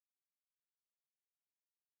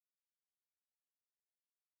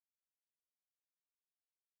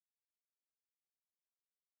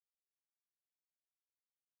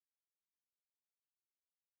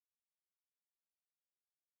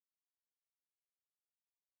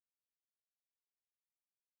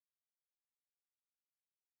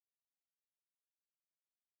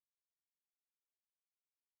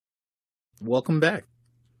Welcome back.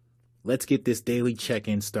 Let's get this daily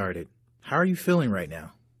check-in started. How are you feeling right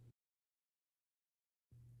now?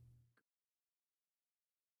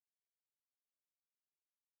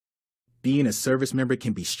 Being a service member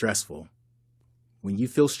can be stressful. When you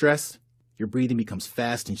feel stressed, your breathing becomes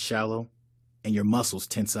fast and shallow, and your muscles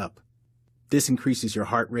tense up. This increases your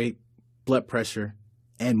heart rate, blood pressure,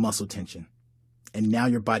 and muscle tension. And now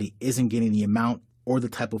your body isn't getting the amount or the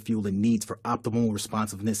type of fuel it needs for optimal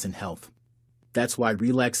responsiveness and health. That's why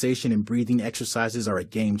relaxation and breathing exercises are a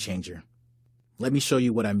game changer. Let me show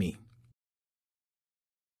you what I mean.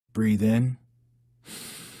 Breathe in.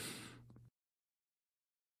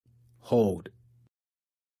 Hold.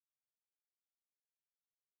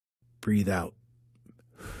 Breathe out.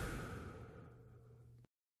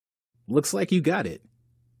 Looks like you got it.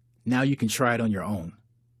 Now you can try it on your own.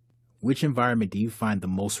 Which environment do you find the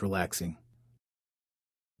most relaxing?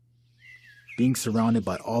 Being surrounded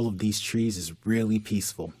by all of these trees is really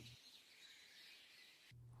peaceful.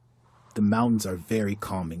 The mountains are very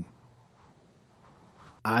calming.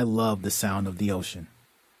 I love the sound of the ocean.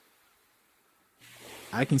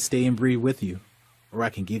 I can stay and breathe with you, or I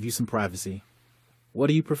can give you some privacy. What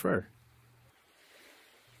do you prefer?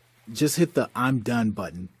 Just hit the I'm done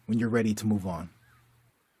button when you're ready to move on.